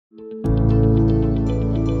Thank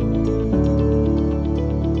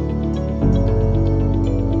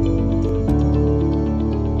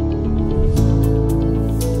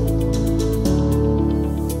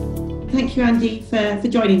you, Andy, for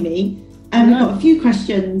joining me. We've got a few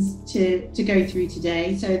questions to go through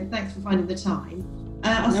today, so thanks for finding the time.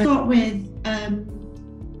 I'll start with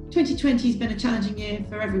 2020 has been a challenging year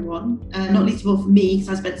for everyone, not least of all for me, because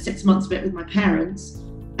I spent 6 months of it with my parents.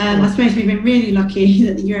 I suppose we've been really lucky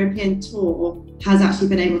that the European tour has actually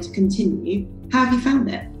been able to continue. How have you found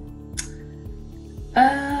it?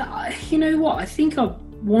 You know what? I think I'm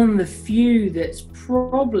one of the few that's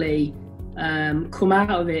probably come out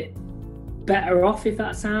of it better off, if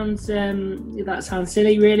that sounds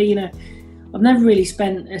silly, really. You know, I've never really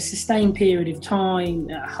spent a sustained period of time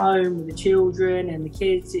at home with the children and the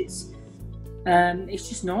kids. It's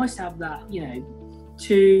just nice to have that, you know,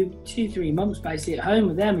 2-3 months basically at home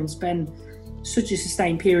with them and spend such a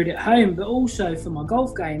sustained period at home. But also for my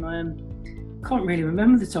golf game, I can't really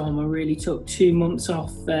remember the time I really took 2 months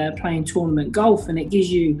off playing tournament golf, and it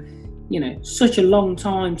gives you, you know, such a long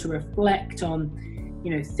time to reflect on,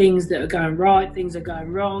 you know, things that are going right, things that are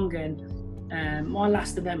going wrong. And my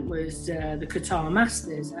last event was the Qatar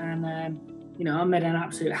Masters, and you know, I made an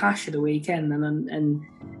absolute hash of the weekend, and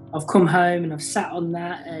I've come home and I've sat on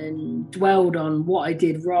that and dwelled on what I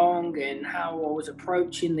did wrong and how I was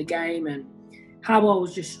approaching the game and how I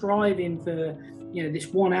was just striving for, you know, this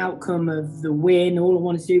one outcome of the win. All I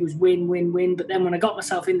wanted to do was win, win, win. But then when I got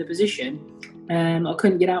myself in the position, I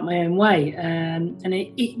couldn't get out my own way, and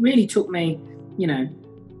it really took me, you know,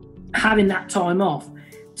 having that time off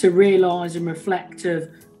to realise and reflect of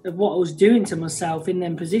what I was doing to myself in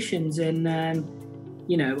them positions. And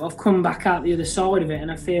you know, I've come back out the other side of it,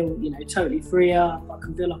 and I feel, you know, totally freer. I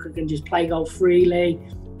can feel like I can just play golf freely.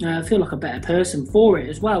 I feel like a better person for it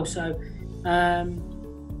as well. So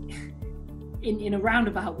in a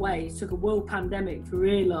roundabout way, it took a world pandemic for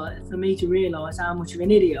me to realise how much of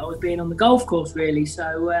an idiot I was being on the golf course, really.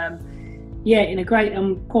 So yeah,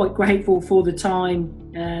 I'm quite grateful for the time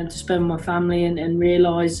to spend with my family and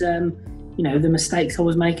realise, you know, the mistakes I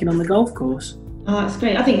was making on the golf course. Oh, that's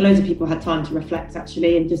great. I think loads of people had time to reflect,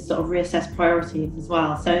 actually, and just sort of reassess priorities as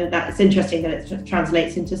well. So that's interesting that it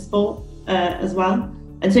translates into sport as well.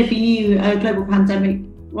 And so for you, a global pandemic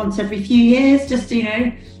once every few years, just to, you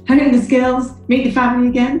know, hone the skills, meet the family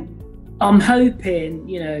again? I'm hoping,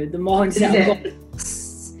 you know, the mindset I've got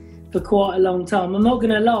for quite a long time. I'm not going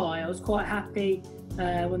to lie, I was quite happy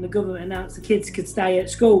when the government announced the kids could stay at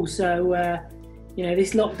school. So, you know,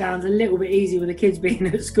 this lockdown's a little bit easier with the kids being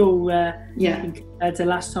at school compared to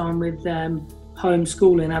last time with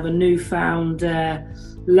homeschooling. I have a newfound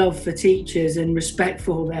love for teachers and respect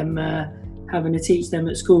for them having to teach them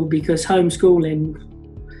at school, because homeschooling,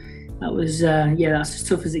 that was that's as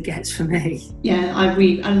tough as it gets for me. Yeah, a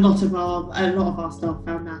lot of our staff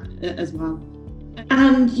found that as well.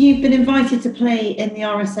 And you've been invited to play in the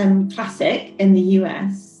RSM Classic in the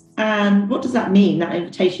US. And what does that mean, that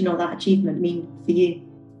invitation or that achievement mean for you?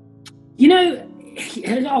 You know,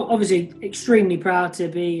 obviously extremely proud to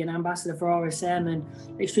be an ambassador for RSM, and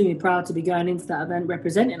extremely proud to be going into that event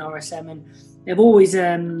representing RSM. And they've always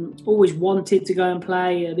wanted to go and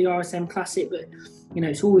play the RSM Classic, but you know,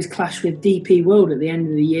 it's always clashed with DP World at the end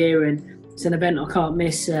of the year, and it's an event I can't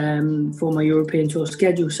miss for my European Tour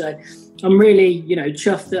schedule. So I'm really, you know,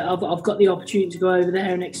 chuffed that I've got the opportunity to go over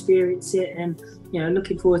there and experience it, and you know,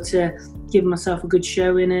 looking forward to giving myself a good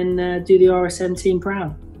showing and do the RSM team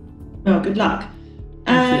proud. Oh, good luck.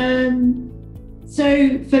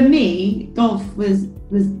 So for me, golf was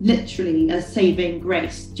literally a saving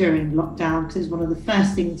grace during lockdown, because it was one of the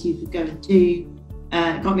first things you could go and do.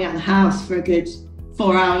 It got me out of the house for a good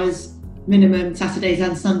 4 hours minimum, Saturdays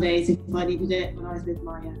and Sundays if I needed it, when I was with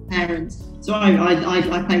my parents. So I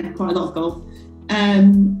played quite a lot of golf.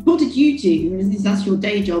 What did you do? That's your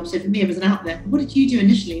day job, so for me it was an outlet. What did you do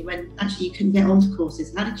initially when actually you couldn't get onto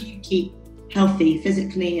courses? How did you keep healthy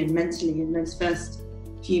physically and mentally in those first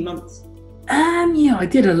few months? Yeah, I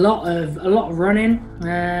did a lot of running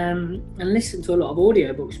and listened to a lot of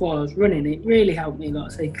audiobooks while I was running. It really helped me,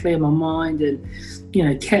 like I say, clear my mind and, you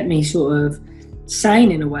know, kept me sort of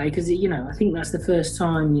sane in a way, because, you know, I think that's the first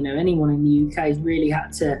time, you know, anyone in the UK has really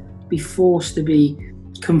had to be forced to be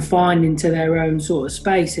confined into their own sort of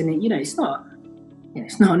space. And it, you know, it's not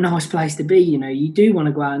a nice place to be. You know, you do want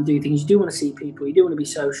to go out and do things, you do want to see people, you do want to be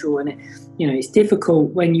social, and it, you know, it's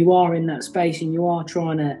difficult when you are in that space and you are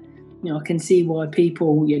trying to, you know, I can see why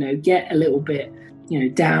people, you know, get a little bit, you know,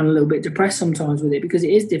 down, a little bit depressed sometimes with it, because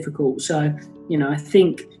it is difficult. So, you know, I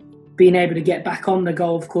think being able to get back on the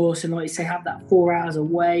golf course and, like you say, have that 4 hours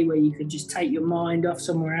away where you could just take your mind off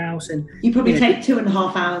somewhere else. And you probably take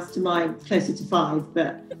 2.5 hours to mine, closer to 5,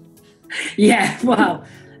 but yeah, wow.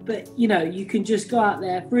 But you can just go out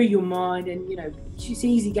there, free your mind, and it's an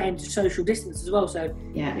easy game to social distance as well. So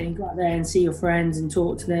yeah, you can go out there and see your friends and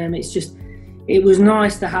talk to them. It was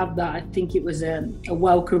nice to have that. I think it was a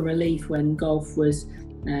welcome relief when golf was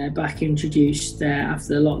back introduced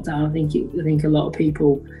after the lockdown. I think a lot of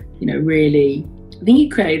people, really, I think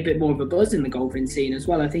it created a bit more of a buzz in the golfing scene as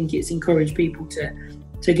well. I think it's encouraged people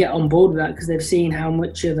to get on board with that because they've seen how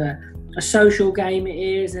much of a social game it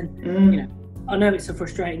is. And I know it's a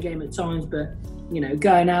frustrating game at times, but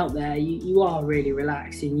going out there, you are really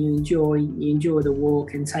relaxing. You enjoy the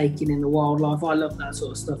walk and taking in the wildlife. I love that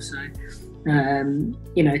sort of stuff. So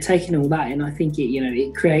taking all that in, I think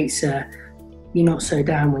it creates you're not so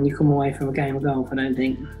down when you come away from a game of golf, I don't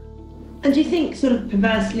think. And do you think, sort of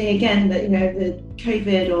perversely again, that the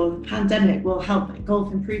COVID or pandemic will help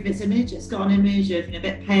golf improve its image? It's got an image of a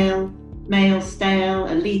bit pale, male, stale,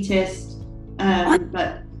 elitist,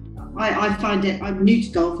 but I find it, I'm new to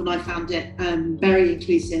golf and I found it very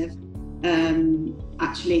inclusive,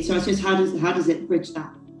 actually. So I suppose how does it bridge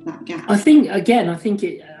that gap? I think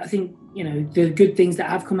the good things that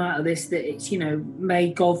have come out of this, that it's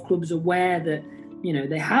made golf clubs aware that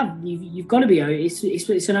you've got to be,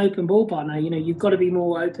 it's an open ballpark now. You've got to be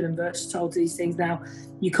more open and versatile to these things now.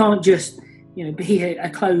 You can't just be a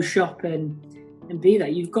closed shop and be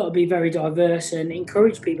that. You've got to be very diverse and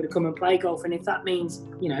encourage people to come and play golf. And if that means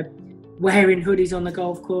wearing hoodies on the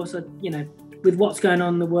golf course, with what's going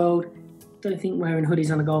on in the world, I don't think wearing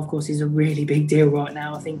hoodies on a golf course is a really big deal right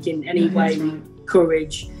now. I think in any way we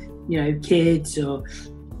encourage kids or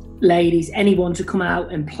ladies, anyone to come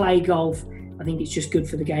out and play golf. I think it's just good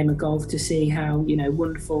for the game of golf to see how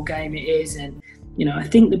wonderful game it is. And I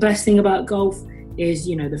think the best thing about golf is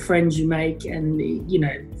the friends you make, and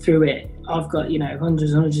through it I've got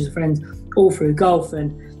hundreds and hundreds of friends all through golf,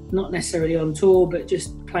 and not necessarily on tour but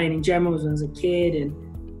just playing in general as a kid.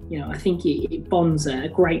 And I think it bonds a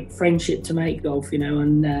great friendship to make golf,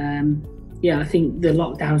 and I think the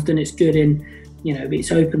lockdown's done its good, and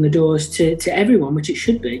it's opened the doors to everyone, which it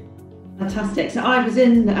should be. Fantastic. So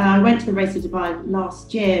I went to the Race of Dubai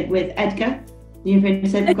last year with Edgar, the European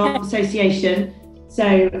Disabled Golf Association.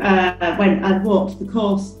 So went and walked the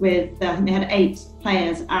course with, I think they had 8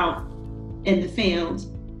 players out in the field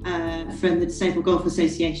from the Disabled Golf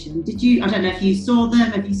Association. I don't know if you saw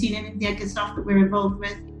them, have you seen any of the Edgar stuff that we're involved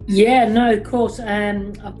with? Yeah, no, of course.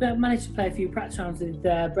 I've managed to play a few practice rounds with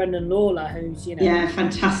Brendan Lawler, who's, Yeah,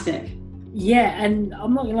 fantastic. Yeah, and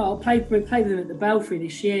I'm not gonna lie, I played with him at the Belfry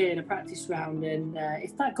this year in a practice round, and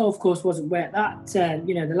if that golf course wasn't wet,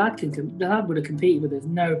 the lad would have competed with us,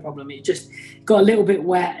 no problem. It just got a little bit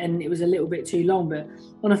wet and it was a little bit too long. But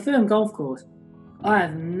on a firm golf course, I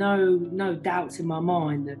have no doubts in my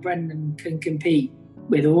mind that Brendan can compete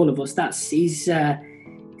with all of us. He's a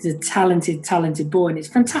talented boy, and it's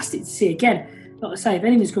fantastic to see. Again, like I say, if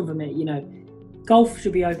anyone's come from it, golf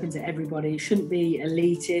should be open to everybody. It shouldn't be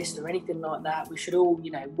elitist or anything like that. We should all,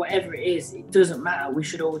 whatever it is, it doesn't matter. We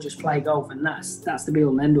should all just play golf, and that's the be all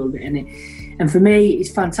and end all of it, isn't it? And for me, it's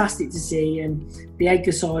fantastic to see. And the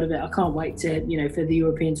Edgar side of it, I can't wait to, for the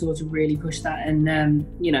European Tour to really push that and,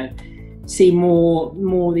 see more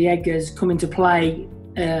of the Edgars come into play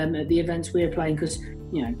at the events we're playing, because,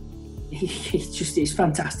 it's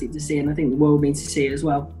fantastic to see, and I think the world needs to see it as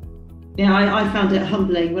well. Yeah, I found it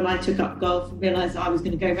humbling when I took up golf and realised I was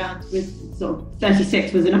going to go around with sort of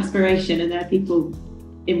 36 was an aspiration, and there are people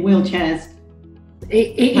in wheelchairs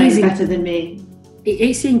playing better than me.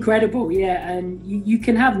 It's incredible, yeah, and you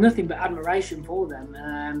can have nothing but admiration for them.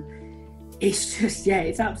 It's just,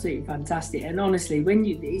 it's absolutely fantastic. And honestly,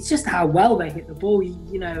 it's just how well they hit the ball,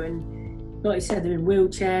 and like you said, they're in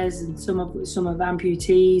wheelchairs, and some have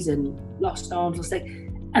amputees and lost arms, lost legs.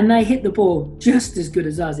 And they hit the ball just as good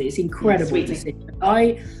as us. It's incredible to see.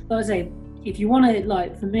 Like I say, if you want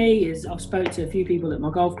to, for me, is I've spoke to a few people at my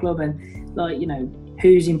golf club, and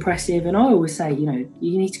who's impressive. And I always say, you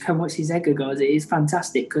need to come watch these Edgar guys. It is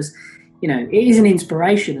fantastic because, it is an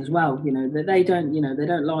inspiration as well. That they don't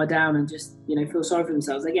lie down and just feel sorry for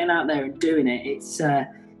themselves. They're getting out there and doing it.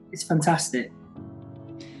 It's fantastic.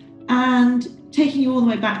 And taking you all the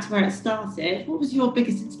way back to where it started, what was your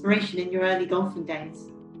biggest inspiration in your early golfing days?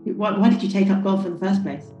 Why did you take up golf in the first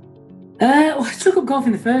place? Well, I took up golf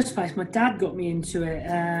in the first place. My dad got me into it.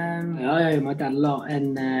 I owe my dad a lot,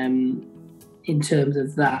 and in terms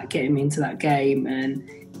of that, getting me into that game, and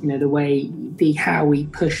how he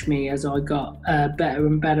pushed me as I got better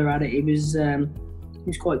and better at it. It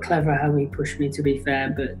was quite clever how he pushed me, to be fair.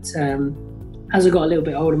 But as I got a little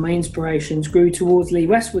bit older, my inspirations grew towards Lee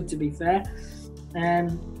Westwood, to be fair.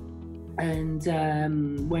 And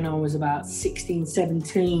when I was about 16,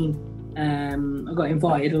 17, I got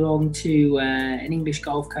invited along to an English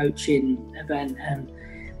golf coaching event, and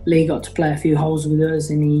Lee got to play a few holes with us,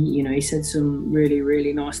 and he said some really,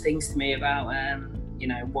 really nice things to me about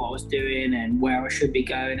what I was doing and where I should be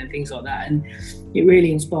going and things like that. And it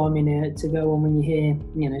really inspired me to go on. When you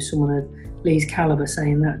hear someone of Lee's caliber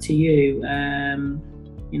saying that to you,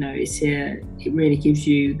 it really gives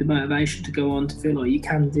you the motivation to go on, to feel like you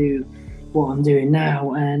can do what I'm doing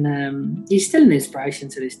now. And he's still an inspiration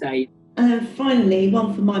to this day. Finally,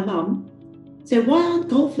 one for my mum. So why aren't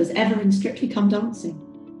golfers ever in Strictly Come Dancing?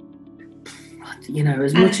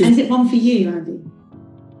 As much as... Is it one for you, Andy?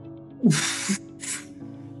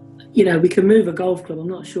 We can move a golf club. I'm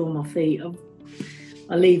not sure on my feet.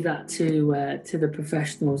 I leave that to the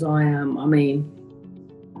professionals. I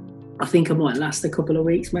think I might last a couple of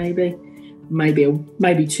weeks, maybe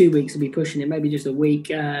 2 weeks. I'll be pushing it, maybe just a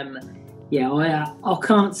week. I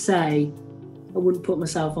can't say. I wouldn't put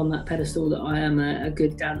myself on that pedestal that I am a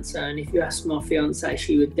good dancer. And if you ask my fiance,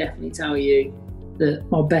 she would definitely tell you that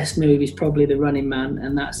my best move is probably the running man,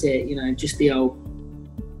 and that's it. Just the old,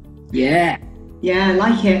 yeah, I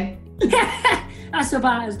like it. That's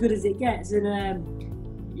about as good as it gets. And I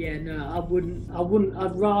wouldn't.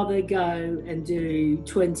 I'd rather go and do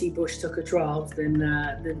 20 bush tucker trials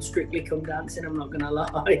than Strictly Come Dancing. I'm not gonna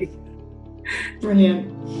lie. Brilliant.